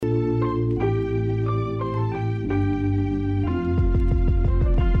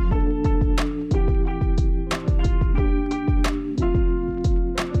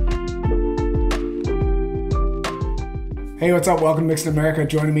Hey, what's up? Welcome to Mixed in America.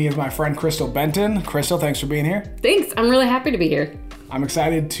 Joining me is my friend Crystal Benton. Crystal, thanks for being here. Thanks. I'm really happy to be here. I'm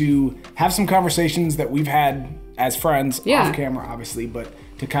excited to have some conversations that we've had as friends, off camera, obviously, but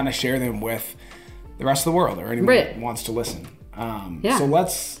to kind of share them with the rest of the world or anyone that wants to listen. So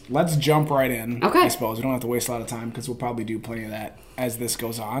let's jump right in. Okay. I suppose we don't have to waste a lot of time because we'll probably do plenty of that as this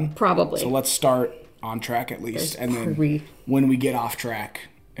goes on. Probably. So let's start on track at least, and then when we get off track,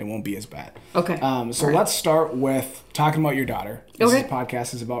 it won't be as bad. Okay. Let's start with talking about your daughter. This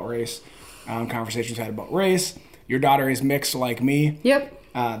podcast is about race. Conversations had about race. Your daughter is mixed like me. Yep.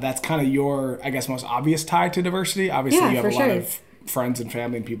 That's kind of your, I guess, most obvious tie to diversity. Obviously, you have a lot of friends and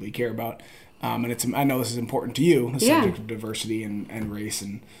family and people you care about. And I know this is important to you, the subject of diversity and race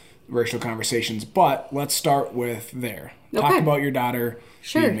and racial conversations. But let's start with there. Talk about your daughter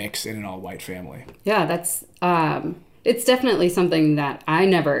being mixed in an all-white family. Yeah, that's... it's definitely something that I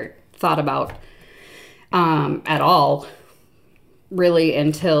never thought about at all, really,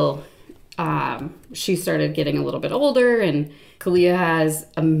 until she started getting a little bit older. And Kalia has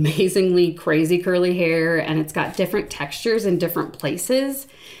amazingly crazy curly hair, and it's got different textures in different places.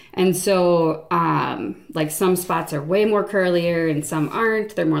 And so, like, some spots are way more curlier and some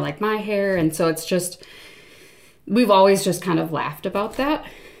aren't. They're more like my hair. And so it's just, we've always just kind of laughed about that.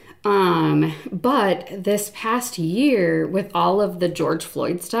 But this past year, with all of the George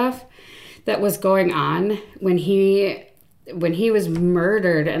Floyd stuff that was going on when he was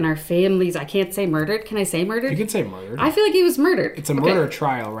murdered, and our families, I can't say murdered. Can I say murdered? You can say murdered. I feel like he was murdered. It's a murder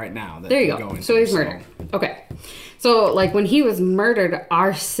trial right now. There you go. So he's murdered. Okay. So, like, when he was murdered,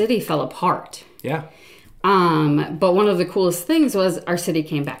 our city fell apart. Yeah. But one of the coolest things was our city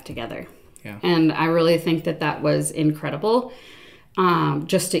came back together. Yeah. And I really think that was incredible.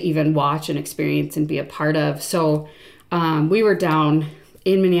 Just to even watch and experience and be a part of. So we were down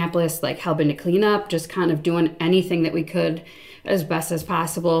in Minneapolis, like, helping to clean up, just kind of doing anything that we could as best as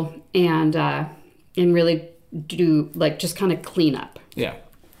possible, and really do, like, just kind of clean up. Yeah.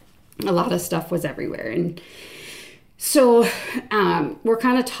 A lot of stuff was everywhere. And so we're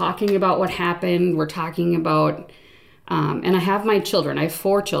kind of talking about what happened. We're talking about, and I have my children. I have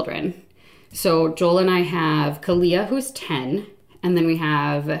 4 children. So Joel and I have Kalia, who's 10. And then we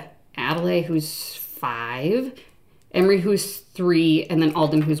have Adelaide, who's 5, Emery, who's 3, and then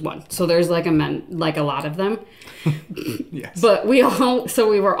Alden, who's 1. So there's like a lot of them. Yes. But we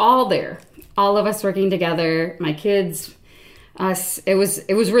were all there, all of us working together. My kids, us. It was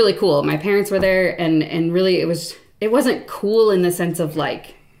really cool. My parents were there, and really it wasn't cool in the sense of,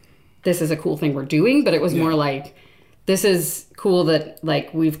 like, this is a cool thing we're doing, but it was more like, this is cool that,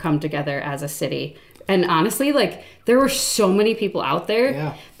 like, we've come together as a city. And honestly, like, there were so many people out there.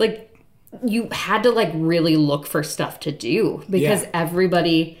 Yeah. Like, you had to, like, really look for stuff to do because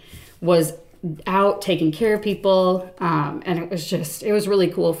everybody was out taking care of people. And it was really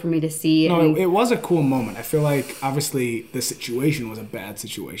cool for me to see. No, it was a cool moment. I feel like, obviously, the situation was a bad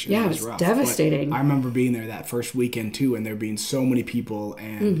situation. Yeah, it was rough, devastating. But I remember being there that first weekend, too, and there being so many people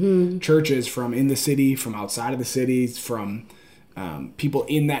and churches from in the city, from outside of the cities, from... people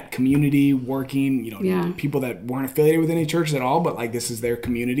in that community working, people that weren't affiliated with any churches at all, but, like, this is their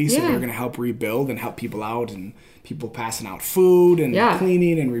community, so they're going to help rebuild and help people out, and people passing out food and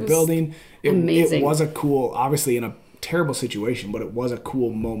cleaning and rebuilding. It was a cool, obviously in a terrible situation, but it was a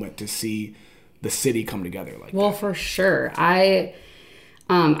cool moment to see the city come together like that. Well, for sure. I've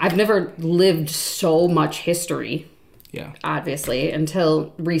never lived so much history, obviously,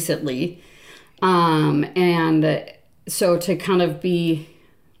 until recently. So to kind of be,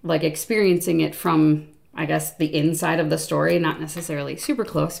 like, experiencing it from, I guess, the inside of the story, not necessarily super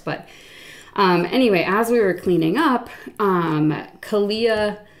close, but anyway, as we were cleaning up,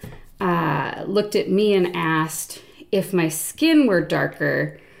 Kalia looked at me and asked, if my skin were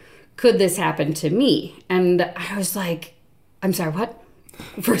darker, could this happen to me? And I was like, I'm sorry, what?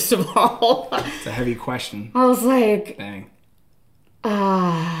 First of all. It's a heavy question. I was like, dang.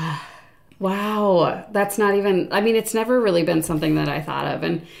 Wow, that's not even, I mean, it's never really been something that I thought of.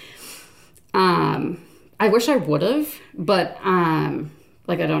 And I wish I would have, but I'm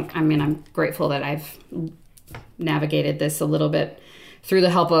grateful that I've navigated this a little bit through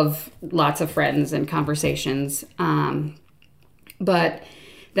the help of lots of friends and conversations. But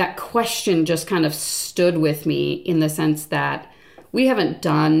that question just kind of stood with me in the sense that we haven't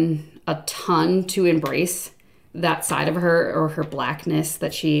done a ton to embrace that side of her or her blackness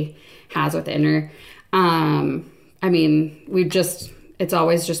that she has within her. I mean, it's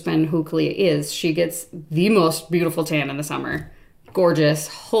always just been who Kalia is. She gets the most beautiful tan in the summer. Gorgeous,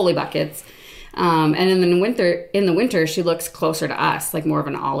 holy buckets. And in the winter, she looks closer to us, like more of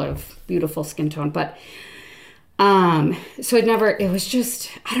an olive, beautiful skin tone. But So it was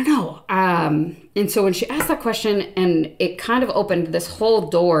just, I don't know. And so when she asked that question, and it kind of opened this whole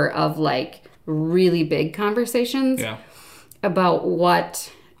door of like really big conversations about what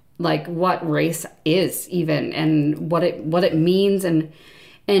race is even, and what it means, and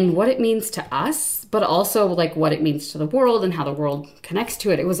what it means to us, but also like what it means to the world and how the world connects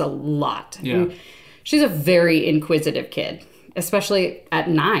to it. It was a lot. Yeah. She's a very inquisitive kid, especially at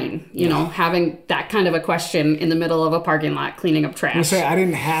 9, you know, having that kind of a question in the middle of a parking lot cleaning up trash. I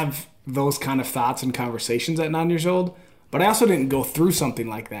didn't have those kind of thoughts and conversations at 9 years old, but I also didn't go through something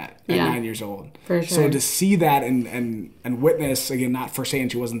like that at 9 years old. For sure. So to see that and witness, again, not for saying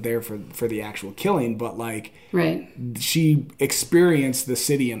she wasn't there for the actual killing, but like she experienced the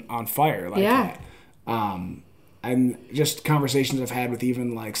city on fire like that. And just conversations I've had with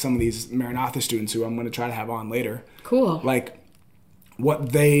even like some of these Maranatha students who I'm going to try to have on later. Cool. Like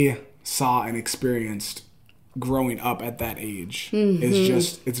what they saw and experienced growing up at that age is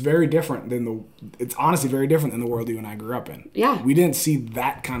just, it's very different it's honestly very different than the world you and I grew up in. Yeah. We didn't see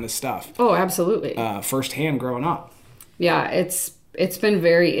that kind of stuff. Oh, absolutely. Firsthand growing up. Yeah, it's been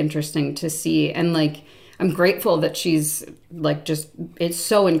very interesting to see. And like, I'm grateful that she's like it's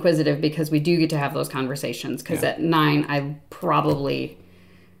so inquisitive, because we do get to have those conversations. Because at 9, I probably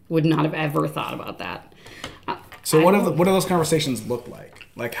would not have ever thought about that. So what do those conversations look like?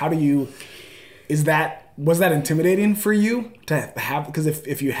 Like, how do you, was that intimidating for you to have? Because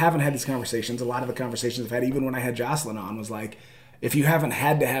if you haven't had these conversations, a lot of the conversations I've had, even when I had Jocelyn on, was like, if you haven't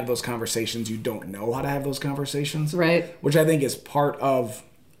had to have those conversations, you don't know how to have those conversations. Right. Which I think is part of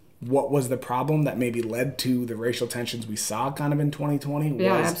what was the problem that maybe led to the racial tensions we saw kind of in 2020.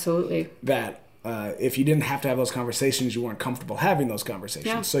 Yeah, absolutely. That if you didn't have to have those conversations, you weren't comfortable having those conversations.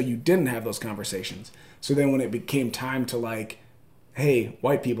 Yeah. So you didn't have those conversations. So then when it became time to like, hey,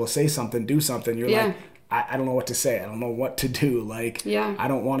 white people, say something, do something, you're like, I don't know what to say. I don't know what to do. Like, I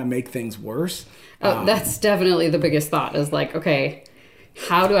don't want to make things worse. That's definitely the biggest thought, is like, okay,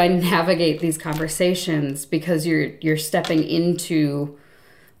 how do I navigate these conversations? Because you're stepping into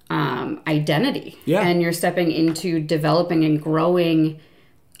identity, and you're stepping into developing and growing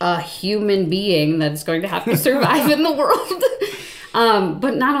a human being that's going to have to survive in the world.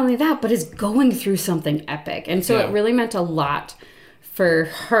 But not only that, but is going through something epic. And so it really meant a lot for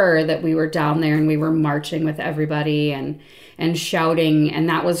her that we were down there and we were marching with everybody and shouting. And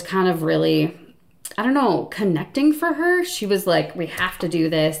that was kind of really, I don't know, connecting for her. She was like, we have to do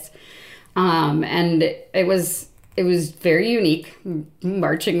this. And it was very unique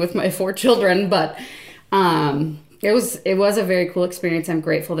marching with my 4 children, but it was a very cool experience. I'm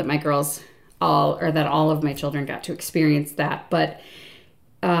grateful that my girls all of my children got to experience that. But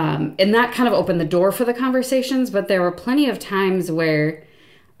and that kind of opened the door for the conversations. But there were plenty of times where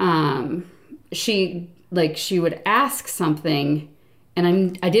she would ask something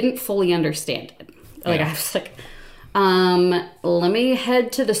and I didn't fully understand it. Like I was like, let me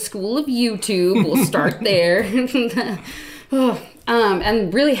head to the School of YouTube. We'll start there.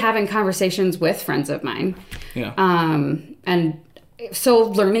 And really having conversations with friends of mine. Yeah. And so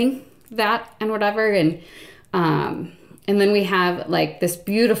learning that and whatever. And then we have like this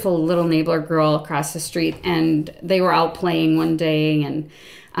beautiful little neighbor girl across the street, and they were out playing one day, and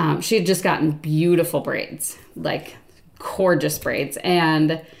she had just gotten beautiful braids, like gorgeous braids.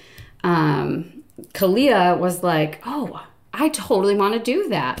 And Kalia was like, oh, I totally want to do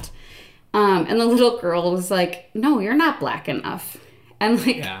that. And the little girl was like, no, you're not black enough. And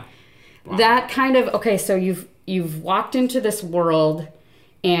like that kind of, okay, so you've walked into this world,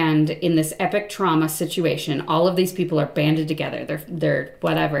 and in this epic trauma situation, all of these people are banded together. They're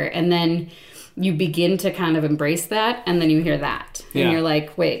whatever. And then you begin to kind of embrace that, and then you hear that. And you're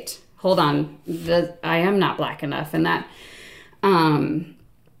like, wait, hold on. I am not black enough. And that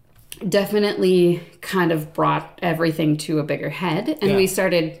definitely kind of brought everything to a bigger head. And we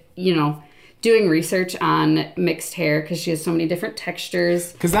started, doing research on mixed hair, because she has so many different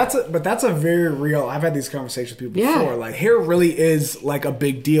textures. Because that's a very real, I've had these conversations with people before. Like, hair really is like a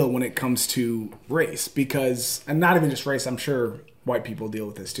big deal when it comes to race, because, and not even just race, I'm sure white people deal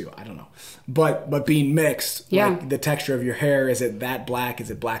with this too, I don't know. But being mixed, like the texture of your hair, is it that black?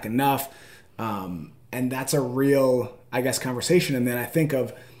 Is it black enough? And that's a real, I guess, conversation. And then I think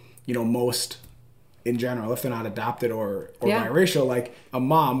of, most in general, if they're not adopted or biracial, like a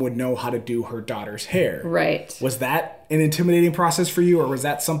mom would know how to do her daughter's hair. Right. Was that an intimidating process for you, or was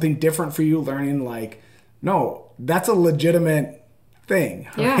that something different for you, learning like, no, that's a legitimate thing.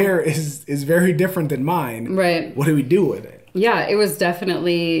 Her hair is very different than mine. Right. What do we do with it? Yeah, it was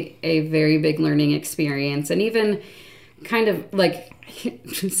definitely a very big learning experience. And even kind of like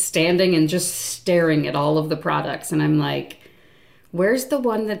standing and just staring at all of the products. And I'm like, where's the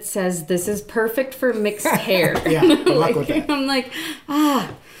one that says this is perfect for mixed hair? Yeah, good luck with that. I'm like,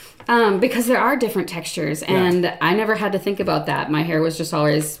 because there are different textures, and I never had to think about that. My hair was just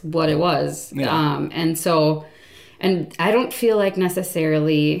always what it was. Yeah. And I don't feel like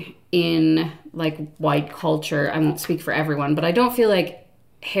necessarily in like white culture, I won't speak for everyone, but I don't feel like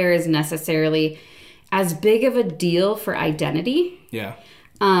hair is necessarily as big of a deal for identity. Yeah.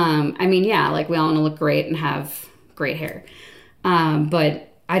 I mean, like we all want to look great and have great hair.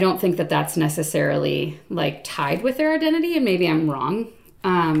 But I don't think that that's necessarily like tied with their identity, and maybe I'm wrong.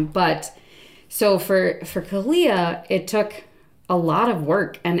 But so for Kalia, it took a lot of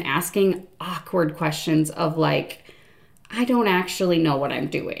work and asking awkward questions of like, I don't actually know what I'm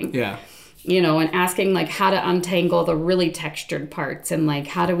doing. Yeah. And asking like how to untangle the really textured parts, and like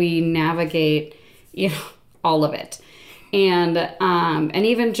how do we navigate, all of it. And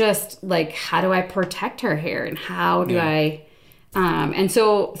even just like, how do I protect her hair, and how do I, and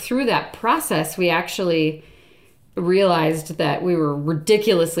so through that process, we actually realized that we were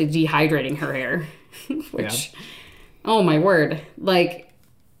ridiculously dehydrating her hair, which, oh my word, like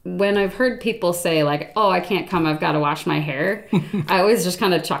when I've heard people say like, oh, I can't come, I've got to wash my hair, I always just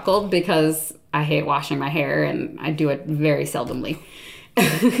kind of chuckled because I hate washing my hair and I do it very seldomly.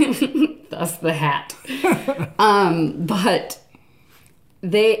 Thus the hat. But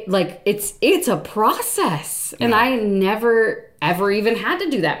they like, it's a process, and I never ever even had to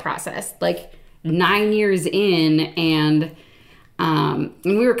do that process. Like 9 years in, and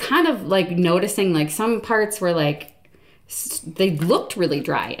we were kind of like noticing like some parts were like, they looked really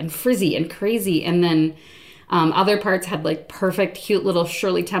dry and frizzy and crazy, and then other parts had like perfect cute little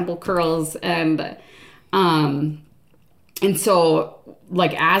Shirley Temple curls, and so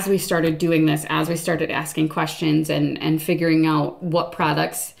like as we started doing this, as we started asking questions and figuring out what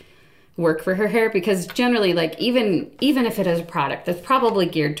products work for her hair, because generally like even if it is a product that's probably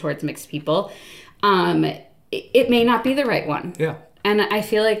geared towards mixed people, it may not be the right one. Yeah. And I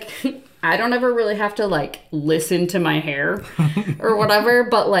feel like I don't ever really have to like listen to my hair or whatever,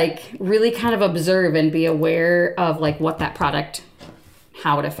 but like really kind of observe and be aware of like what that product,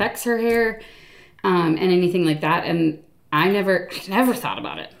 how it affects her hair, and anything like that. And I never thought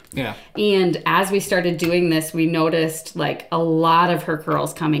about it. Yeah. And as we started doing this, we noticed like a lot of her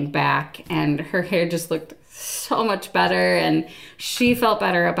curls coming back, and her hair just looked so much better, and she felt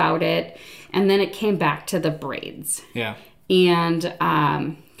better about it. And then it came back to the braids. Yeah.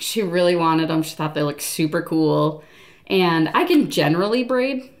 And she really wanted them. She thought they looked super cool. And I can generally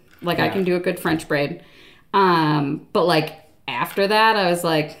braid. Like I can do a good French braid. But like after that, I was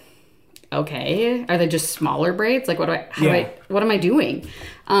like, okay, are they just smaller braids? Like what am I doing?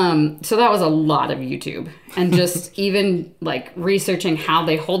 So that was a lot of YouTube, and just even like researching how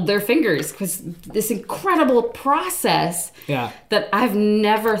they hold their fingers, because this incredible process that I've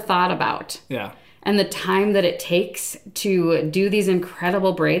never thought about. Yeah. And the time that it takes to do these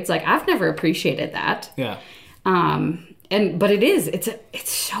incredible braids, like I've never appreciated that. Yeah. But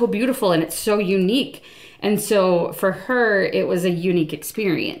it's so beautiful, and it's so unique. And so for her, it was a unique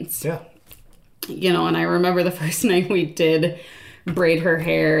experience. Yeah. And I remember the first night we did braid her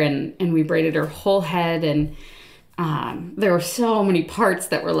hair, and we braided her whole head, and there were so many parts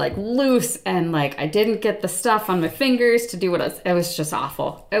that were like loose, and like I didn't get the stuff on my fingers to do it was just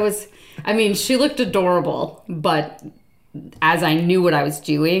awful. She looked adorable, but as I knew what I was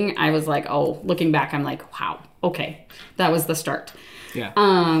doing, I was like, oh, looking back, I'm like, wow, okay, that was the start. Yeah.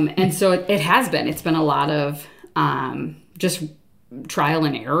 And so it's been a lot of just trial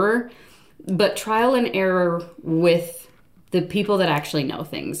and error, but trial and error with the people that actually know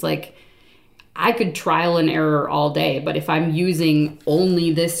things. Like I could trial and error all day, but if I'm using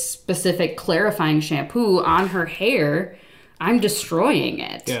only this specific clarifying shampoo on her hair, I'm destroying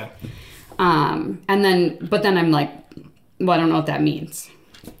it. Yeah. But then I'm like, well, I don't know what that means.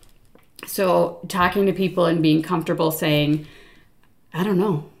 So talking to people and being comfortable saying, I don't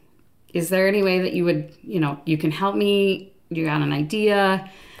know, is there any way that you would, you can help me? You got an idea?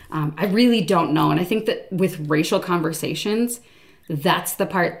 I really don't know. And I think that with racial conversations, that's the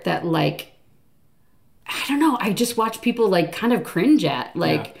part that like, I don't know. I just watch people like kind of cringe at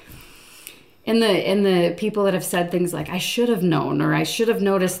like, and the people that have said things like, I should have known, or I should have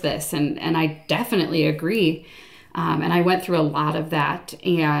noticed this. And I definitely agree. And I went through a lot of that,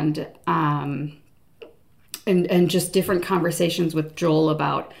 and just different conversations with Joel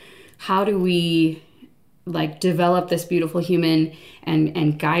about how do we like develop this beautiful human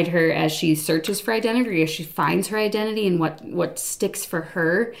and guide her as she searches for identity, as she finds her identity and what sticks for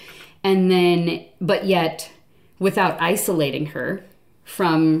her. And then, but yet without isolating her,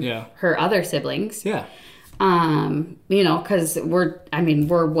 from her other siblings. Yeah. You know, because we're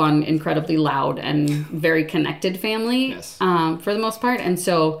one incredibly loud and very connected family, yes. For the most part. And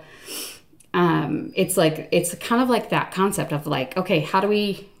so, it's kind of like that concept of like, okay, how do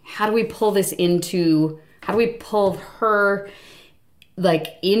we pull her like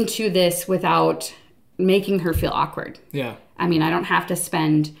into this without making her feel awkward? Yeah. I mean, I don't have to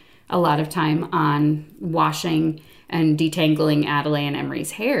spend a lot of time on washing and detangling Adelaide and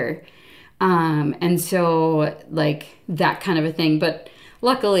Emery's hair. And so like that kind of a thing. But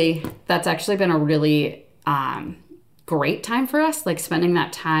luckily that's actually been a really, great time for us, like spending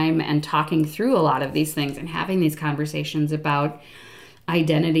that time and talking through a lot of these things and having these conversations about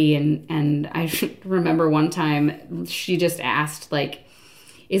identity. And I remember one time she just asked, like,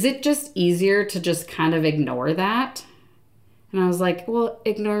 is it just easier to just kind of ignore that? And I was like, well,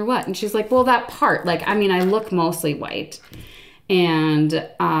 ignore what? And she's like, well, that part. Like, I mean, I look mostly white. And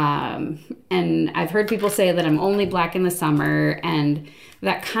I've heard people say that I'm only black in the summer and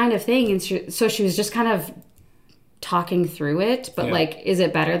that kind of thing. And so she was just kind of talking through it. But like, is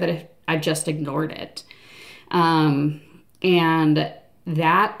it better that if I just ignored it? And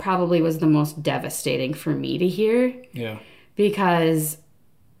that probably was the most devastating for me to hear. Yeah. Because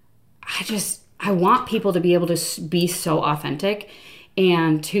I want people to be able to be so authentic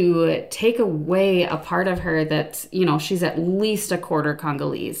and to take away a part of her that's, you know, she's at least a quarter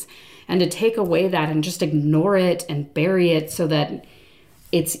Congolese, and to take away that and just ignore it and bury it so that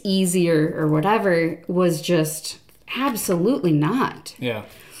it's easier or whatever was just absolutely not. Yeah.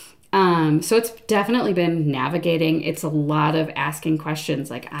 So it's definitely been navigating. It's a lot of asking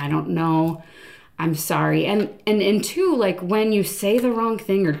questions like, I don't know, I'm sorry. And two, like when you say the wrong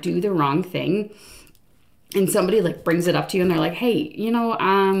thing or do the wrong thing and somebody like brings it up to you and they're like, hey, you know,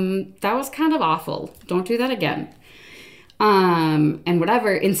 that was kind of awful. Don't do that again. And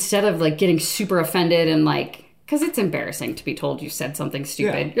whatever, instead of like getting super offended and like, because it's embarrassing to be told you said something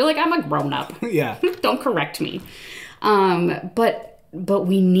stupid. Yeah. You're like, I'm a grown up. Yeah. Don't correct me. But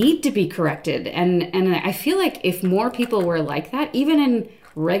we need to be corrected. And I feel like if more people were like that, even in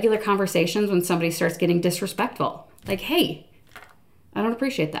regular conversations when somebody starts getting disrespectful, like, hey, I don't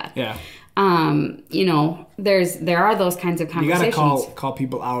appreciate that. Yeah. You know, there are those kinds of conversations. You gotta call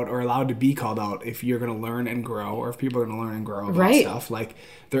people out, or allowed to be called out, if you're gonna learn and grow, or if people are gonna learn and grow about stuff. Like,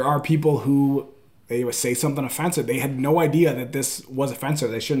 there are people who they would say something offensive. They had no idea that this was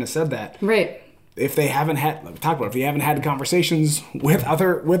offensive. They shouldn't have said that. Right. If they haven't had, like we talked about, if you haven't had conversations with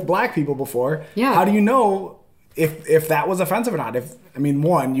black people before, how do you know if that was offensive or not?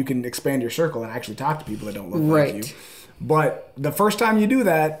 One, you can expand your circle and actually talk to people that don't look like you. But the first time you do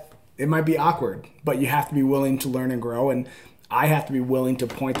that, it might be awkward, but you have to be willing to learn and grow. And I have to be willing to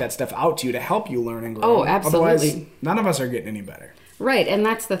point that stuff out to you to help you learn and grow. Oh, absolutely. Otherwise, none of us are getting any better. Right. And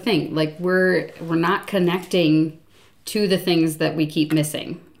that's the thing. Like, we're not connecting to the things that we keep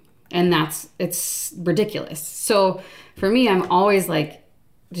missing. And it's ridiculous. So for me, I'm always like,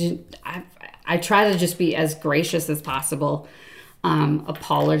 I try to just be as gracious as possible,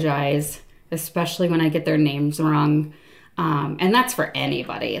 apologize, especially when I get their names wrong. And that's for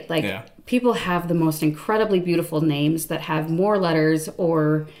anybody. Like, people have the most incredibly beautiful names that have more letters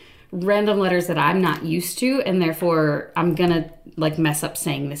or random letters that I'm not used to. And therefore I'm going to like mess up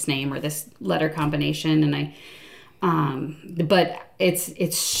saying this name or this letter combination. And but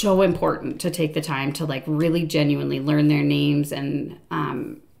it's so important to take the time to like really genuinely learn their names and,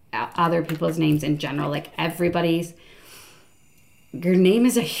 other people's names in general. Like, your name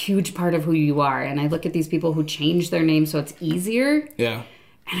is a huge part of who you are. And I look at these people who change their name so it's easier. Yeah.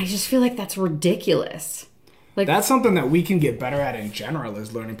 And I just feel like that's ridiculous. Like, that's something that we can get better at in general,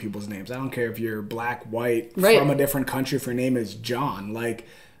 is learning people's names. I don't care if you're black, white, from a different country, if your name is John. Like,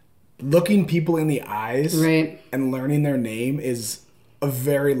 looking people in the eyes and learning their name is a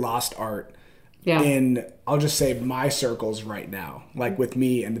very lost art. Yeah. In, I'll just say, my circles right now. Like, with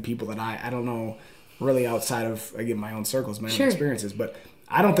me and the people that I don't know really outside of, again, my own circles, my own experiences. But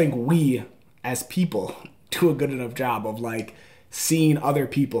I don't think we, as people, do a good enough job of, like, seeing other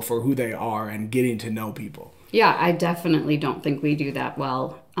people for who they are and getting to know people. Yeah, I definitely don't think we do that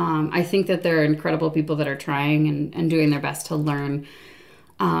well. I think that there are incredible people that are trying and doing their best to learn,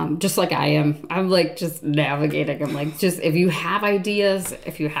 just like I am. I'm like just navigating. I'm like, just if you have ideas,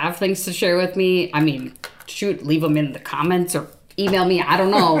 if you have things to share with me, I mean, shoot, leave them in the comments or email me. I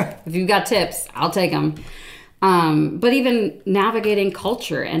don't know. If you've got tips, I'll take them. But even navigating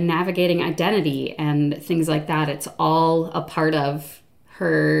culture and navigating identity and things like that, it's all a part of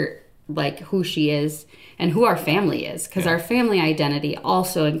her, like, who she is and who our family is. Because our family identity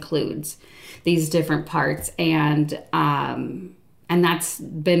also includes these different parts. And that's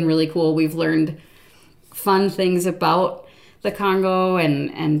been really cool. We've learned fun things about the Congo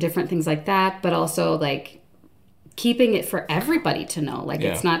and different things like that, but also like keeping it for everybody to know. Like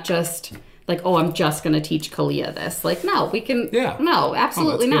it's not just like, oh, I'm just going to teach Kalia this. Like, no, we can, no,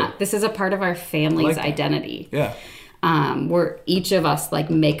 absolutely not. Good. This is a part of our family's identity. Yeah. Where each of us like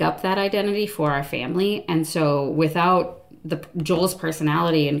make up that identity for our family. And so without Joel's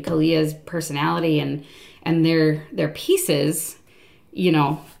personality and Kalia's personality and their pieces, you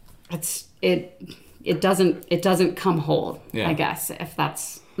know, it doesn't come whole, I guess, if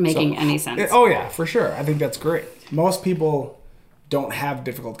that's making any sense. Oh yeah, for sure. I think that's great. Most people don't have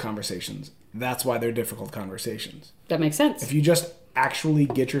difficult conversations. That's why they're difficult conversations. That makes sense. If you just actually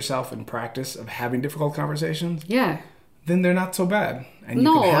get yourself in practice of having difficult conversations, then they're not so bad. And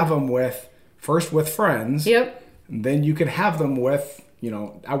you can have them first with friends. Yep. And then you can have them with, you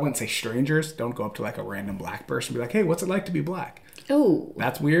know, I wouldn't say strangers. Don't go up to like a random black person and be like, hey, what's it like to be black? Oh.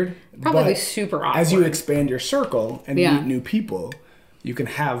 That's weird. Probably super awkward. As you expand your circle and meet new people, you can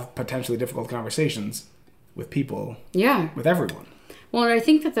have potentially difficult conversations with people. Yeah. With everyone. Well, I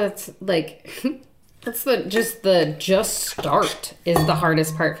think that's like, that's just start is the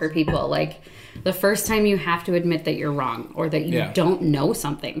hardest part for people. Like, the first time you have to admit that you're wrong or that you don't know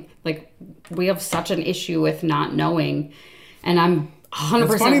something. Like, we have such an issue with not knowing, and I'm 100%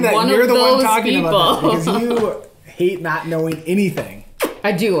 it's funny that one you're of the those one talking people. About that because you hate not knowing anything.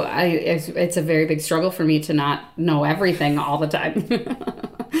 I do. It's a very big struggle for me to not know everything all the time.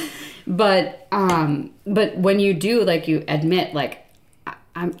 But when you do, like, you admit, like,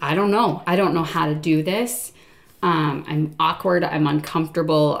 I don't know. I don't know how to do this. I'm awkward. I'm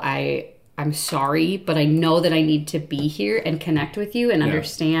uncomfortable. I'm sorry, but I know that I need to be here and connect with you and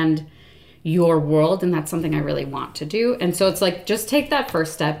understand your world. And that's something I really want to do. And so it's like, just take that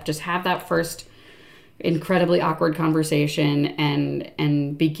first step. Just have that first incredibly awkward conversation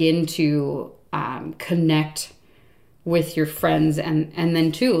and begin to connect with your friends. And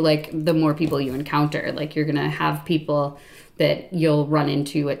then too, like, the more people you encounter, like, you're going to have people that you'll run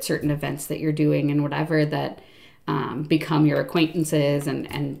into at certain events that you're doing and whatever that become your acquaintances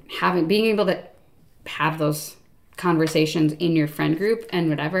and being able to have those conversations in your friend group and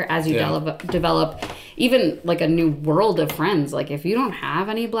whatever as you develop even like a new world of friends. Like, if you don't have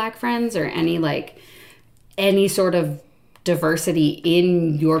any black friends or any sort of diversity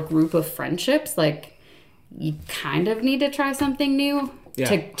in your group of friendships, like, you kind of need to try something new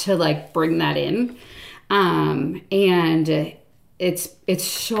to like bring that in. And it's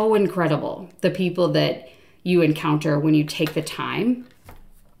so incredible, the people that you encounter when you take the time.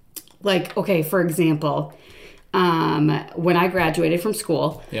 Like, okay, for example, when I graduated from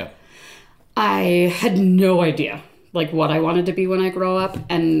school, I had no idea like what I wanted to be when I grow up.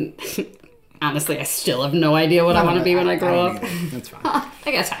 And honestly, I still have no idea what I want to be when I grow up. That's fine.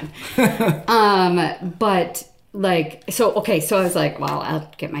 I got time. But like, so I was like, well,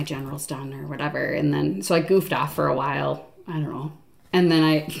 I'll get my generals done or whatever. And then, so I goofed off for a while. I don't know. And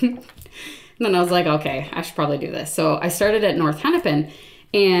then then I was like, okay, I should probably do this. So I started at North Hennepin,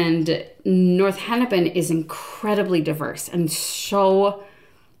 and North Hennepin is incredibly diverse and so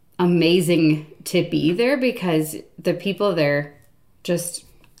amazing to be there because the people there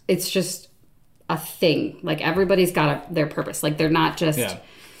it's just a thing. Like, everybody's got their purpose. Like, they're not just,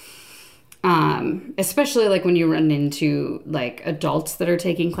 especially like when you run into like adults that are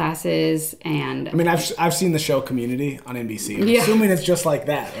taking classes. And I mean, I've seen the show Community on NBC. I'm assuming it's just like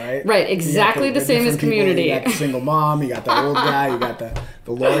that, right? Right, exactly the same as Community. You got the single mom, you got the old guy, you got the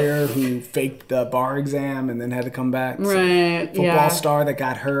lawyer who faked the bar exam and then had to come back. Right, football star that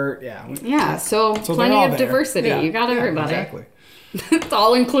got hurt. Yeah, so plenty of diversity. You got everybody. Exactly. It's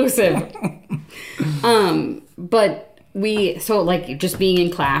all inclusive. But so like, just being in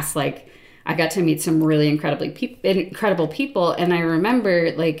class, like, I got to meet some really incredible people. And I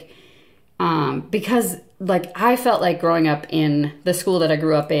remember, like, because, like, I felt like growing up in the school that I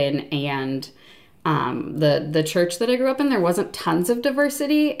grew up in and the church that I grew up in, there wasn't tons of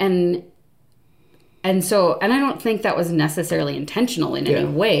diversity. And I don't think that was necessarily intentional in any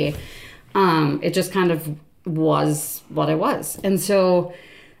way. It just kind of was what it was. And so,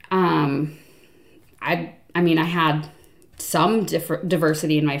 I had some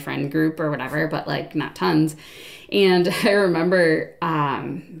diversity in my friend group or whatever, but like not tons. And I remember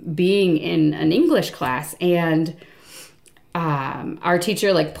being in an English class, and our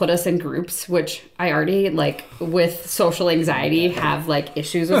teacher like put us in groups, which I already, like, with social anxiety have like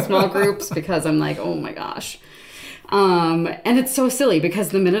issues with small groups because I'm like, oh my gosh. And it's so silly because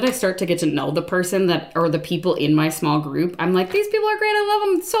the minute I start to get to know the person or the people in my small group, I'm like, these people are great. I love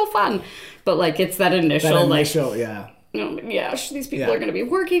them. It's so fun. But like, it's that initial oh my gosh, these people are going to be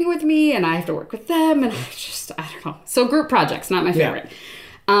working with me and I have to work with them. And I don't know. So group projects, not my favorite.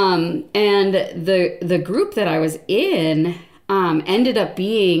 And the group that I was in ended up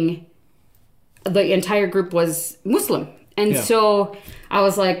being, the entire group was Muslim. And so I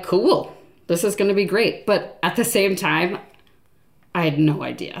was like, cool, this is going to be great. But at the same time, I had no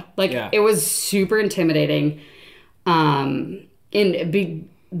idea. Like, it was super intimidating.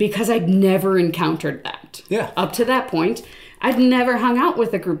 Because I'd never encountered that. Yeah. Up to that point, I'd never hung out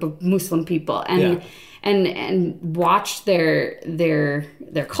with a group of Muslim people and watched their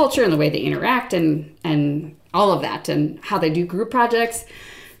culture and the way they interact and all of that and how they do group projects,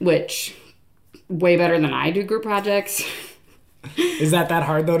 which way better than I do group projects. Is that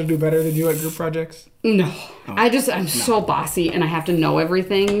hard though to do better than you at group projects? No. Oh. I'm so bossy and I have to know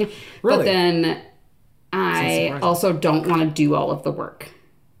everything. Really? But then I also don't want to do all of the work.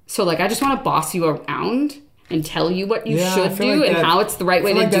 So, like, I just want to boss you around and tell you what you should do and how it's the right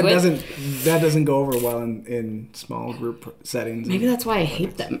way to do it. That doesn't go over well in small group settings. Maybe that's why I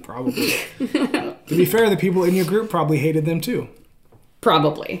hate them. Probably. To be fair, the people in your group probably hated them too.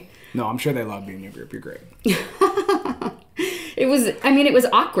 Probably. No, I'm sure they love being in your group. You're great. It was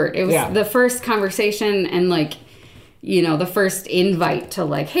awkward. It was the first conversation and, like, you know, the first invite to,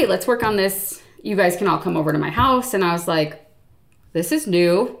 like, hey, let's work on this. You guys can all come over to my house. And I was like, this is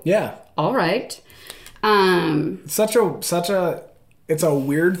new. Yeah. All right. It's a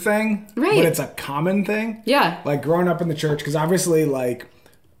weird thing, right? But it's a common thing. Yeah. Like growing up in the church, because obviously, like,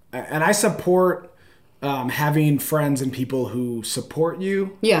 and I support having friends and people who support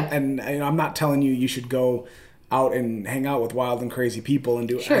you. Yeah. And you know, I'm not telling you should go out and hang out with wild and crazy people and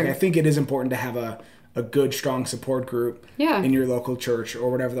do it. Sure. I think it is important to have a good, strong support group in your local church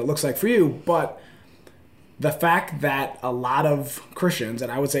or whatever that looks like for you. But the fact that a lot of Christians,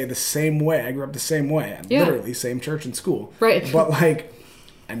 and I would say the same way, I grew up the same way, literally same church and school. Right. But, like,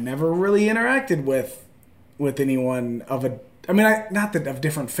 I never really interacted with anyone of of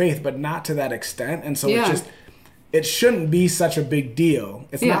different faith, but not to that extent. And so it shouldn't be such a big deal.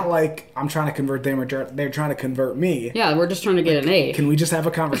 It's not like I'm trying to convert them or they're trying to convert me. Yeah, we're just trying to get an A. Can we just have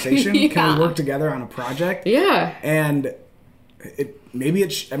a conversation? Can we work together on a project? Yeah. And it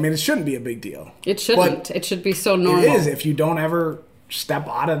shouldn't be a big deal. It shouldn't. It should be so normal. It is if you don't ever step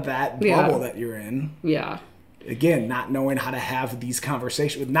out of that bubble that you're in. Yeah. Again, not knowing how to have these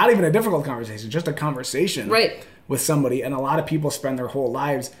conversations, not even a difficult conversation, just a conversation with somebody. And a lot of people spend their whole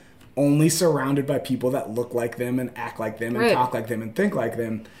lives only surrounded by people that look like them and act like them and talk like them and think like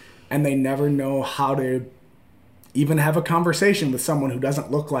them. And they never know how to even have a conversation with someone who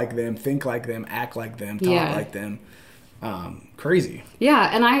doesn't look like them, think like them, act like them, talk like them. Crazy. Yeah,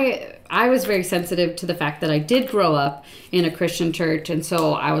 and I was very sensitive to the fact that I did grow up in a Christian church, and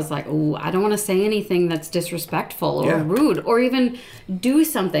so I was like, "Ooh, I don't want to say anything that's disrespectful or rude, or even do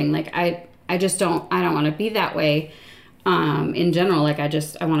something like I don't want to be that way." In general, like I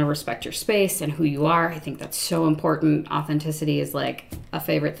want to respect your space and who you are. I think that's so important. Authenticity is like a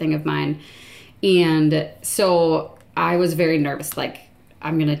favorite thing of mine, and so I was very nervous. Like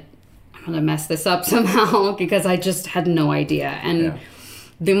I'm gonna mess this up somehow because I just had no idea. And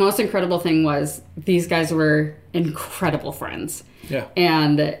the most incredible thing was these guys were incredible friends. Yeah.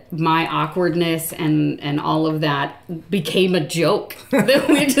 And my awkwardness and all of that became a joke that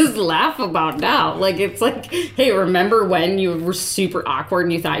we just laugh about now. Like, it's like, hey, remember when you were super awkward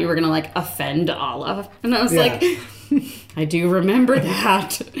and you thought you were going to, like, offend Olive? And I was like, I do remember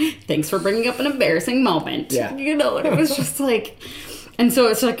that. Thanks for bringing up an embarrassing moment. Yeah. You know, and it was just like... And so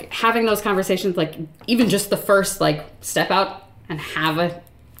it's like having those conversations, like even just the first, like step out and have a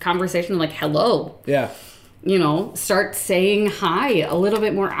conversation like, hello. Yeah. You know, start saying hi a little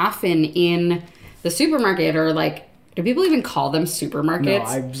bit more often in the supermarket or like, do people even call them supermarkets? No,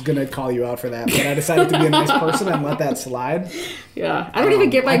 I was going to call you out for that, but I decided to be a nice person and let that slide. Yeah. I don't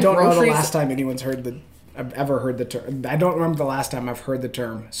even get my groceries. I don't know the last time anyone's I've ever heard the term. I don't remember the last time I've heard the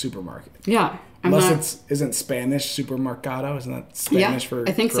term supermarket. Yeah. Unless isn't Spanish supermercado? Isn't that Spanish for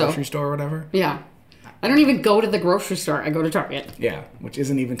I think grocery store or whatever? Yeah. I don't even go to the grocery store. I go to Target. Yeah, which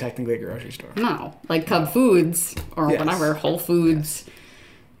isn't even technically a grocery store. No. Like Cub Foods or whatever. Whole Foods.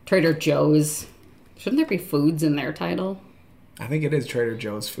 Trader Joe's. Shouldn't there be foods in their title? I think it is Trader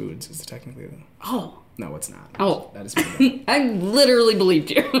Joe's Foods. Is technically the... Oh. No, it's not. Oh. That is I literally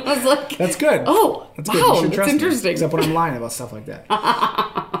believed you. I was like... That's good. Oh. That's good. Wow, You should trust interesting. Me, except when I'm lying about stuff like that.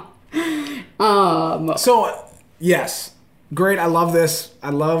 So, yes. Great. I love this. I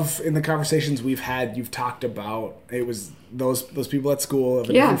love in the conversations we've had, you've talked about, it was those people at school of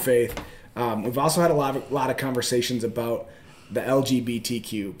a different faith. We've also had a lot of conversations about the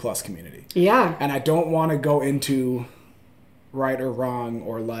LGBTQ plus community. Yeah. And I don't want to go into right or wrong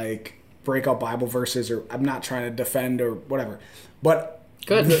or like break out Bible verses, or I'm not trying to defend or whatever. But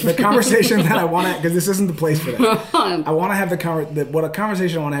good. The conversation that I want to, because this isn't the place for that. I want to have what a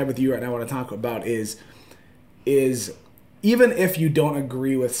conversation I want to have with you right now. I want to talk about is even if you don't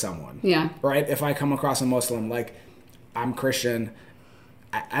agree with someone, right? If I come across a Muslim, like I'm Christian,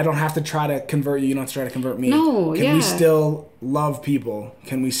 I don't have to try to convert you. You don't have to try to convert me. No, Can we still love people?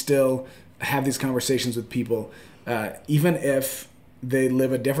 Can we still have these conversations with people, even if they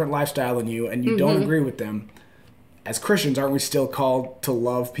live a different lifestyle than you and you don't agree with them? As Christians, aren't we still called to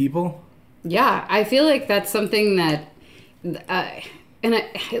love people? Yeah, I feel like that's something that, and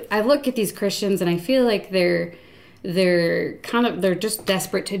I look at these Christians and I feel like they're just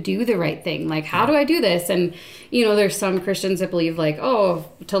desperate to do the right thing. Like, how do I do this? And, you know, there's some Christians that believe like, oh,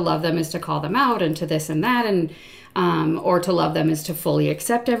 to love them is to call them out and to this and that. And, or to love them is to fully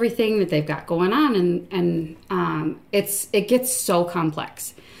accept everything that they've got going on. And it gets so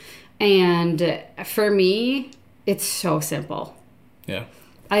complex. And for me, it's so simple. Yeah.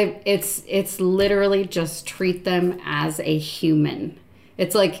 It's literally just treat them as a human.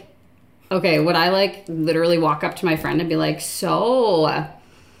 It's like, okay, would I like literally walk up to my friend and be like, so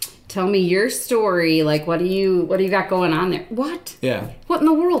tell me your story. Like, what do you got going on there? What? Yeah. What in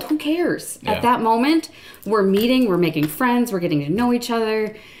the world? Who cares? Yeah. At that moment, we're meeting, we're making friends, we're getting to know each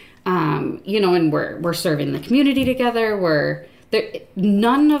other. You know, and we're serving the community together.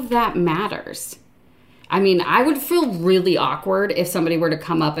 None of that matters. I mean, I would feel really awkward if somebody were to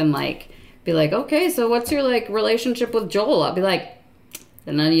come up and like be like, okay, so what's your like relationship with Joel? I'll be like,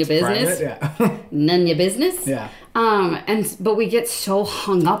 none of your business. Private, yeah. None of your business. Yeah. But we get so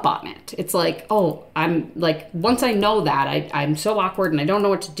hung up on it. It's like, oh, I'm like, once I know that, I'm so awkward and I don't know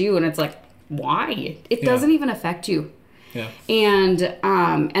what to do. And it's like, why? It doesn't even affect you. Yeah. And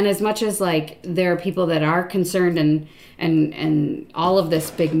as much as like there are people that are concerned and all of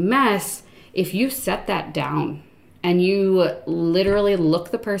this big mess, if you set that down and you literally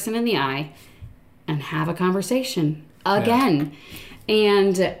look the person in the eye and have a conversation again. Yeah.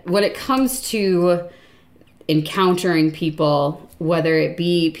 And when it comes to encountering people, whether it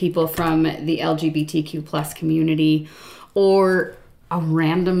be people from the LGBTQ plus community or a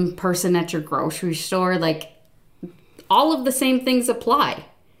random person at your grocery store, like all of the same things apply.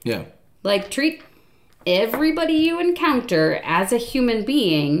 Yeah. Like treat everybody you encounter as a human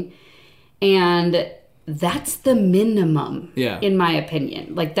being, and that's the minimum, in my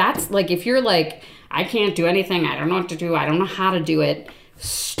opinion. Like that's like, if you're like, I can't do anything, I don't know what to do, I don't know how to do it,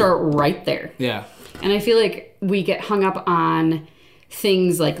 start right there. Yeah. And I feel like we get hung up on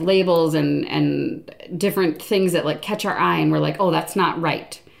things like labels and different things that like catch our eye and we're like, oh, that's not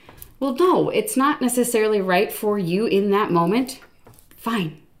right. Well, no, it's not necessarily right for you in that moment.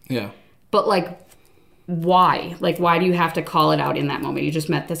 Fine. Yeah. But like, why? Like, why do you have to call it out in that moment? You just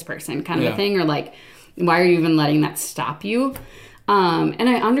met this person kind of a thing, or like, why are you even letting that stop you? And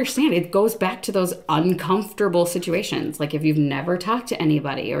I understand it goes back to those uncomfortable situations. Like if you've never talked to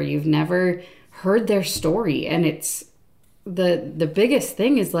anybody or you've never heard their story, and it's the biggest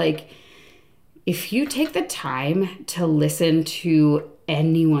thing is like, if you take the time to listen to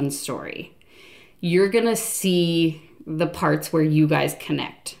anyone's story, you're going to see the parts where you guys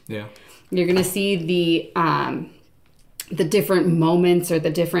connect. Yeah. You're going to see the different moments or the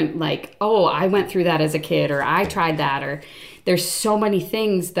different like, oh, I went through that as a kid, or I tried that, or there's so many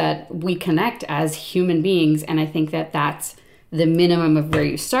things that we connect as human beings. And I think that that's the minimum of where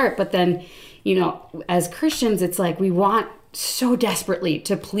you start. But then, you know, as Christians, it's like we want so desperately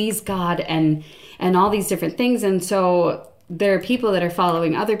to please God and all these different things. And so there are people that are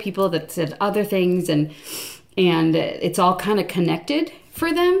following other people that said other things, and it's all kind of connected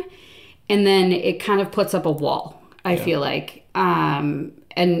for them. And then it kind of puts up a wall, I feel like. And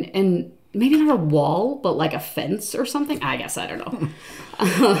maybe not a wall, but like a fence or something. I guess, I don't know.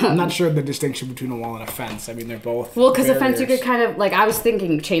 I'm not sure the distinction between a wall and a fence. I mean, they're both well, because a fence you could kind of, like, I was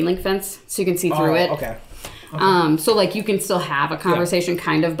thinking chain link fence, so you can see through it. Okay. So, like, you can still have a conversation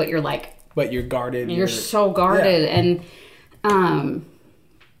kind of, but you're like... But you're guarded. You're so guarded. Yeah. And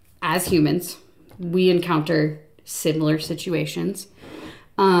as humans, we encounter similar situations.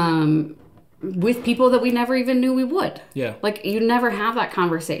 With people that we never even knew we would. Yeah. Like, you never have that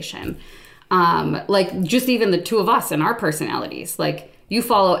conversation. Like, just even the two of us and our personalities. Like, you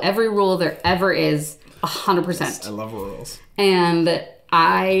follow every rule there ever is 100%. Yes, I love rules. And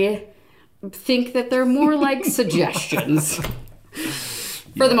I think that they're more like suggestions.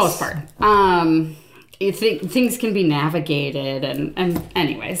 For the most part. things can be navigated and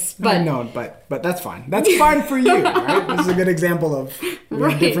anyways. But I know, but that's fine. That's fine for you, right? This is a good example of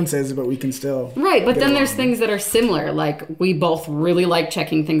right. differences, but we can still right. But then there's things that are similar. Like we both really like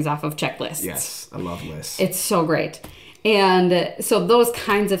checking things off of checklists. Yes, I love lists. It's so great. And so those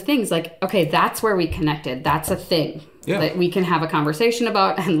kinds of things, like, okay, that's where we connected. That's a thing that we can have a conversation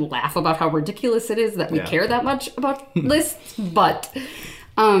about and laugh about how ridiculous it is that we care that much about lists. But,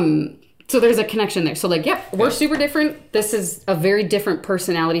 so there's a connection there. So like, we're super different. This is a very different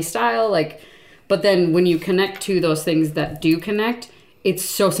personality style. Like, but then when you connect to those things that do connect, it's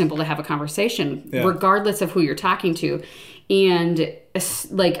so simple to have a conversation, regardless of who you're talking to. And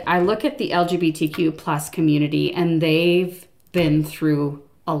like, I look at the LGBTQ plus community and they've been through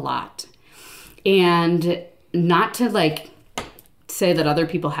a lot. And not to like say that other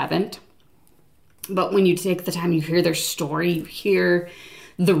people haven't, but when you take the time, you hear their story, you hear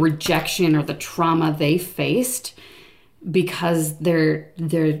the rejection or the trauma they faced because they're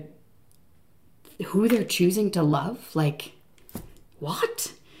who they're choosing to love. Like,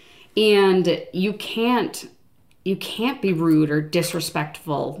 what? And you can't be rude or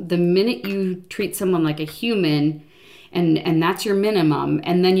disrespectful. The minute you treat someone like a human and that's your minimum,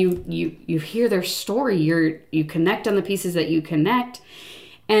 and then you hear their story, you connect on the pieces that you connect,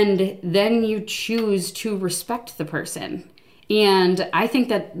 and then you choose to respect the person. And I think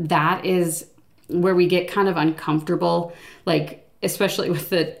that is where we get kind of uncomfortable, like especially with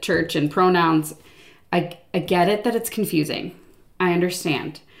the church and pronouns. I get it that it's confusing. I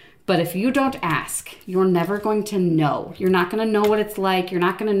understand. But if you don't ask, you're never going to know. You're not going to know what it's like. You're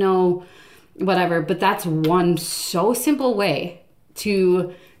not going to know whatever. But that's one so simple way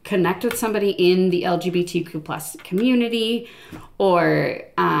to connect with somebody in the LGBTQ plus community, or,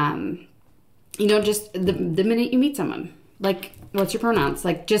 just the minute you meet someone. Like, what's your pronouns?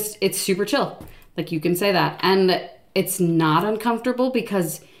 Like, just, it's super chill. Like, you can say that. And it's not uncomfortable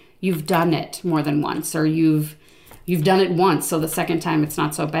because you've done it more than once, or you've done it once, so the second time it's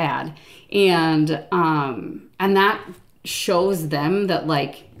not so bad. And that shows them that,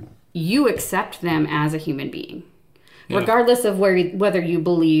 like, you accept them as a human being. Yeah. Regardless of whether you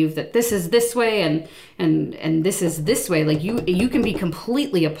believe that this is this way and this is this way. Like, you can be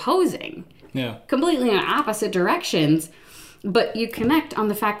completely opposing. Yeah. Completely in opposite directions, but you connect on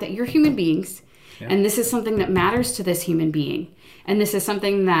the fact that you're human beings, and this is something that matters to this human being. And this is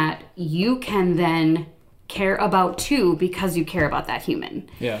something that you can then care about too, because you care about that human.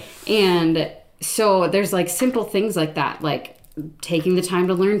 Yeah. And so there's like simple things like that, like taking the time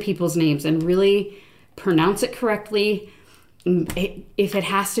to learn people's names and really pronounce it correctly. If it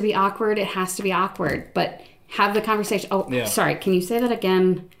has to be awkward, it has to be awkward, but have the conversation. Oh, sorry. Can you say that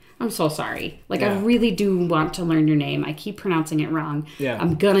again? I'm so sorry. Like, I really do want to learn your name. I keep pronouncing it wrong. Yeah.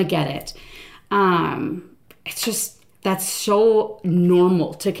 I'm gonna get it. It's just, that's so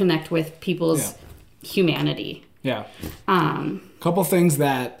normal to connect with people's humanity. Yeah. Couple things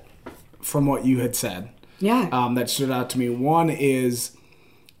that, from what you had said, that stood out to me. One is,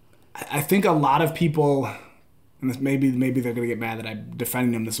 I think a lot of people, and this, maybe they're gonna get mad that I'm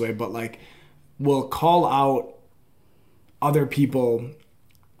defending them this way, but like, will call out other people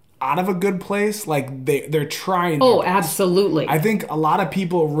out of a good place. Like, they're trying. Oh, absolutely. I think a lot of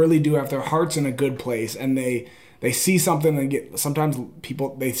people really do have their hearts in a good place, and they see something and get, sometimes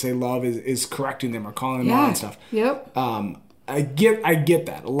people, they say love is correcting them or calling them out and stuff. Yep. I get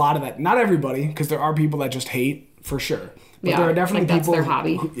that. A lot of that. Not everybody, because there are people that just hate, for sure. But there are definitely like people. That's their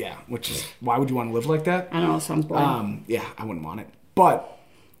hobby. Which is, why would you want to live like that? I don't know, sounds boring. I wouldn't want it. But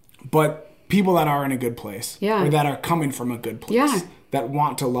people that are in a good place, or that are coming from a good place, that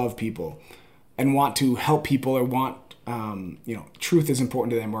want to love people and want to help people, or want, truth is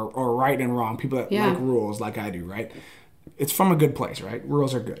important to them, or right and wrong. People that like rules, like I do, right? It's from a good place, right?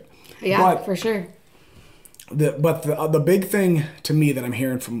 Rules are good. Yeah, for sure. The big thing to me that I'm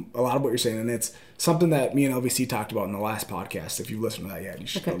hearing from a lot of what you're saying, and it's something that me and LVC talked about in the last podcast. If you've listened to that yet, you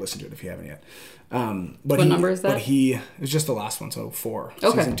should go listen to it if you haven't yet. What number is that? It was just the last one, so 4.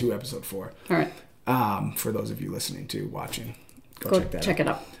 Okay. Season 2, episode 4. All right. For those of you listening to, watching, go check it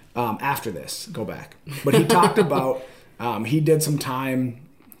out. After this, go back. But he talked about, he did some time,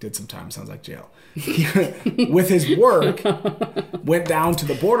 sounds like jail. With his work, went down to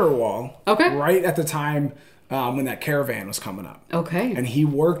the border wall right at the time when that caravan was coming up. Okay. And he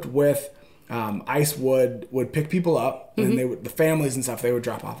worked with, ICE would pick people up, and the families and stuff, they would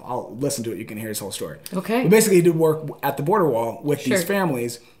drop off. I'll listen to it. You can hear his whole story. Okay. But basically, he did work at the border wall with these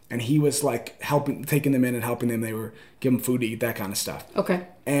families, and he was like taking them in and helping them. They were giving them food to eat, that kind of stuff. Okay.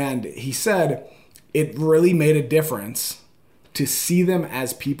 And he said it really made a difference to see them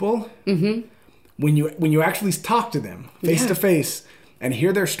as people when you actually talk to them face to face and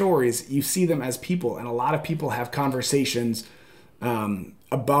hear their stories, you see them as people. And a lot of people have conversations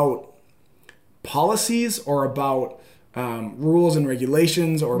about policies or about rules and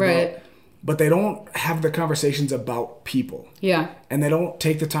regulations or about, but they don't have the conversations about people. Yeah. And they don't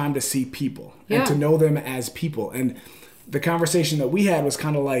take the time to see people and to know them as people. And the conversation that we had was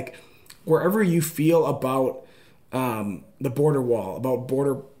kind of like, wherever you feel about the border wall, about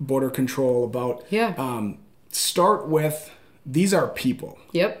border control, about start with, these are people.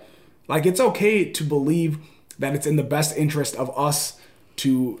 Yep. Like, it's okay to believe that it's in the best interest of us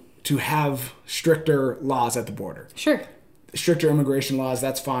to have stricter laws at the border. Sure. Stricter immigration laws,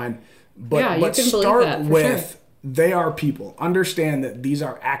 that's fine. But you can start that, with, they are people. Understand that these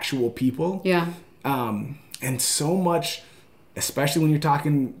are actual people. Yeah. And so much, especially when you're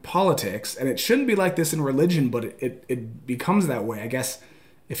talking politics, and it shouldn't be like this in religion, but it becomes that way. I guess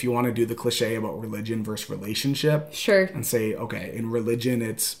if you want to do the cliche about religion versus relationship. Sure. And say, okay, in religion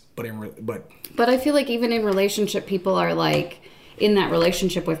it's, but I feel like even in relationship, people are like, in that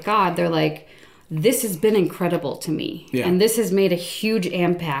relationship with God, they're like, this has been incredible to me. Yeah. And this has made a huge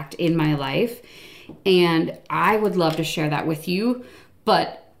impact in my life. And I would love to share that with you.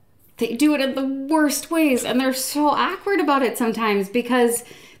 But they do it in the worst ways. And they're so awkward about it sometimes because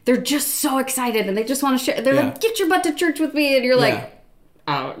they're just so excited and they just want to share. They're like, get your butt to church with me. And you're like,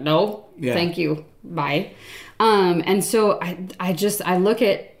 oh, no, thank you. Bye. And so I look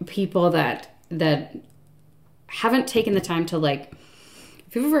at people that haven't taken the time to, like,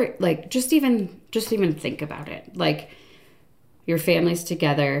 if you've ever, like, just even think about it. Like, your family's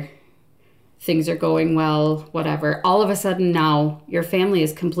together, things are going well, whatever. All of a sudden now your family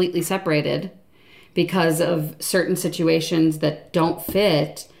is completely separated because of certain situations that don't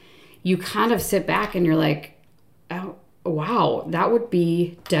fit. You kind of sit back and you're like, oh, wow, that would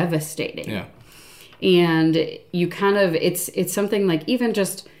be devastating. Yeah. And you kind of, it's something like, even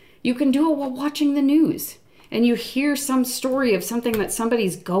just, you can do it while watching the news. And you hear some story of something that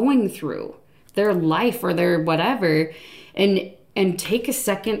somebody's going through, their life or their whatever, and take a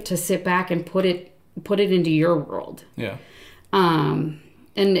second to sit back and put it into your world. Yeah. And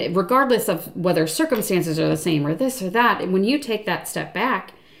regardless of whether circumstances are the same or this or that, when you take that step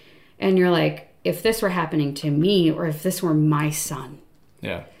back and you're like, if this were happening to me or if this were my son.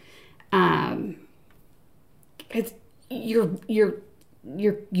 Yeah. It's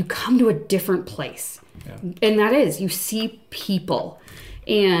you come to a different place. Yeah. And that is, you see people.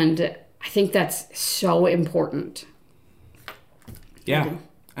 And I think that's so important. Yeah. Mm-hmm.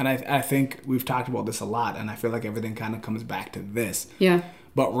 And I think we've talked about this a lot, and I feel like everything kind of comes back to this. Yeah.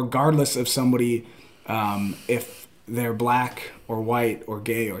 But regardless of somebody, if they're black or white or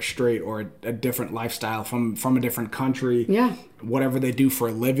gay or straight or a different lifestyle from a different country, whatever they do for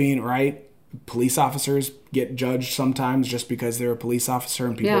a living, right? Police officers get judged sometimes just because they're a police officer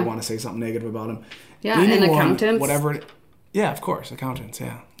and people want to say something negative about them. Yeah, anyone, and accountants. Whatever. Yeah, of course, accountants,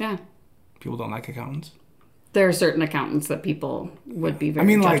 yeah. Yeah. People don't like accountants. There are certain accountants that people would be very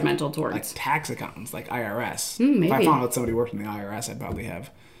judgmental towards. Like tax accountants, like IRS. Maybe. If I found out somebody worked in the IRS, I'd probably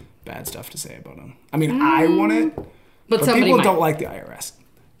have bad stuff to say about them. I mean, I want it, but people don't like the IRS.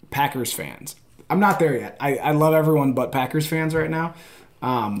 Packers fans. I'm not there yet. I love everyone but Packers fans right now.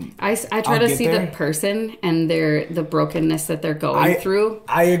 I try to see the person and the brokenness that they're going through.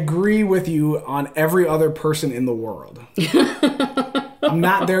 I agree with you on every other person in the world. I'm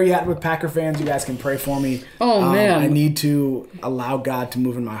not there yet with Packer fans. You guys can pray for me. Oh, man. I need to allow God to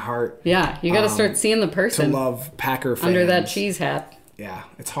move in my heart. Yeah, you got to start seeing the person. To love Packer fans. Under that cheese hat. Yeah,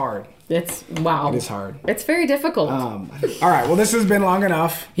 it's hard. Wow. It is hard. It's very difficult. All right, well, this has been long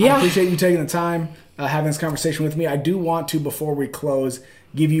enough. Yeah. I appreciate you taking the time having this conversation with me. I do want to, before we close,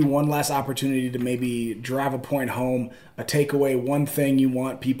 give you one last opportunity to maybe drive a point home, a takeaway, one thing you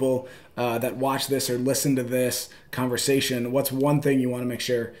want people that watch this or listen to this conversation. What's one thing you want to make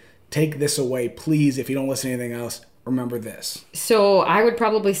sure? Take this away, please. If you don't listen to anything else, remember this. So I would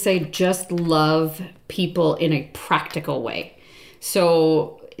probably say just love people in a practical way.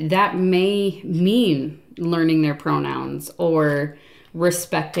 So that may mean learning their pronouns or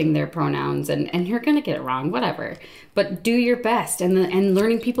respecting their pronouns, and you're going to get it wrong, whatever. But do your best, and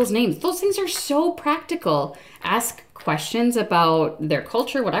learning people's names. Those things are so practical. Ask questions about their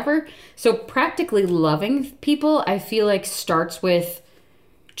culture, whatever. So practically loving people, I feel like, starts with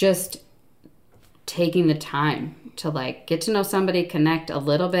just taking the time to, like, get to know somebody, connect a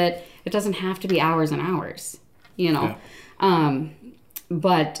little bit. It doesn't have to be hours and hours, you know. Yeah.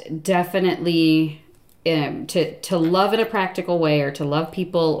 But definitely to love in a practical way, or to love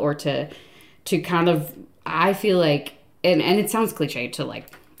people, or to kind of, I feel like, and it sounds cliche to, like,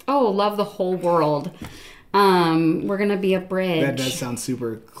 love the whole world. We're going to be a bridge. That does sound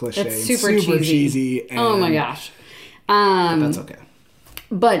super cliche. It's super cheesy. Oh my gosh. But that's okay.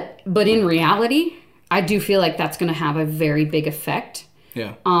 But in reality, I do feel like that's going to have a very big effect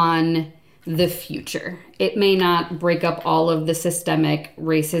on the future. It may not break up all of the systemic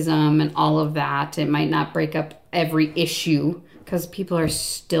racism and all of that. It might not break up every issue, because people are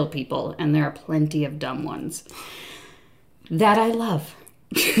still people, and there are plenty of dumb ones that I love.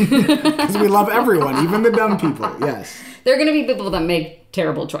 Because we love everyone, even the dumb people. Yes. There are going to be people that make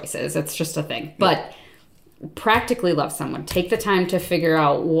terrible choices. It's just a thing. But practically love someone. Take the time to figure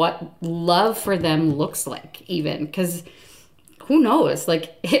out what love for them looks like, even. Because who knows?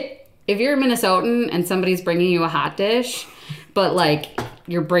 Like, if you're a Minnesotan and somebody's bringing you a hot dish, but, like,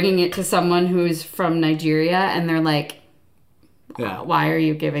 you're bringing it to someone who's from Nigeria, and they're like, why are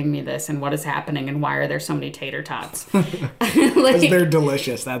you giving me this, and what is happening, and why are there so many tater tots? Because they're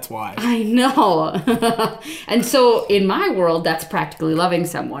delicious, that's why. I know. And so in my world, that's practically loving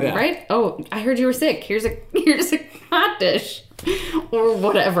someone, right? Oh, I heard you were sick. Here's a hot dish or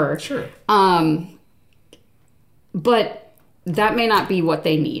whatever. Sure. But that may not be what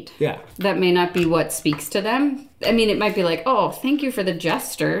they need. Yeah. That may not be what speaks to them. I mean, it might be like, oh, thank you for the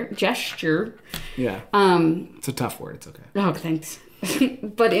gesture. Yeah. It's a tough word. It's okay. Oh, thanks.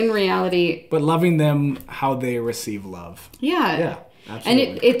 But in reality... But loving them how they receive love. Yeah. Yeah, absolutely.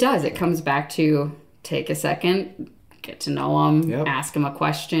 And it does. It comes back to take a second, get to know them, ask them a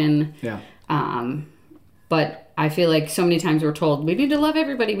question. Yeah. But I feel like so many times we're told, we need to love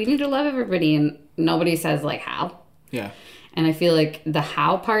everybody. We need to love everybody. And nobody says, like, how. Yeah. And I feel like the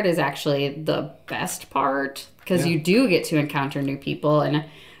how part is actually the best part, because you do get to encounter new people. And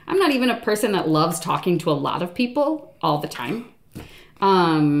I'm not even a person that loves talking to a lot of people all the time.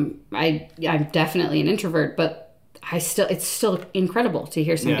 I'm definitely an introvert, but it's still incredible to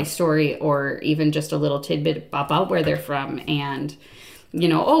hear somebody's story, or even just a little tidbit about where they're from. And, you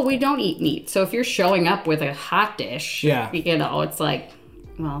know, oh, we don't eat meat. So if you're showing up with a hot dish, you know, it's like,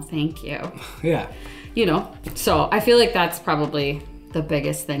 well, thank you. Yeah. You know, so I feel like that's probably the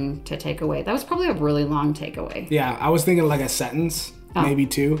biggest thing to take away. That was probably a really long takeaway. Yeah, I was thinking like a sentence, maybe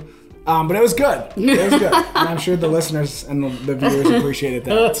two. But it was good. It was good. And I'm sure the listeners and the viewers appreciated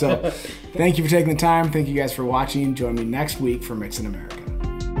that. So thank you for taking the time. Thank you guys for watching. Join me next week for Mixing American.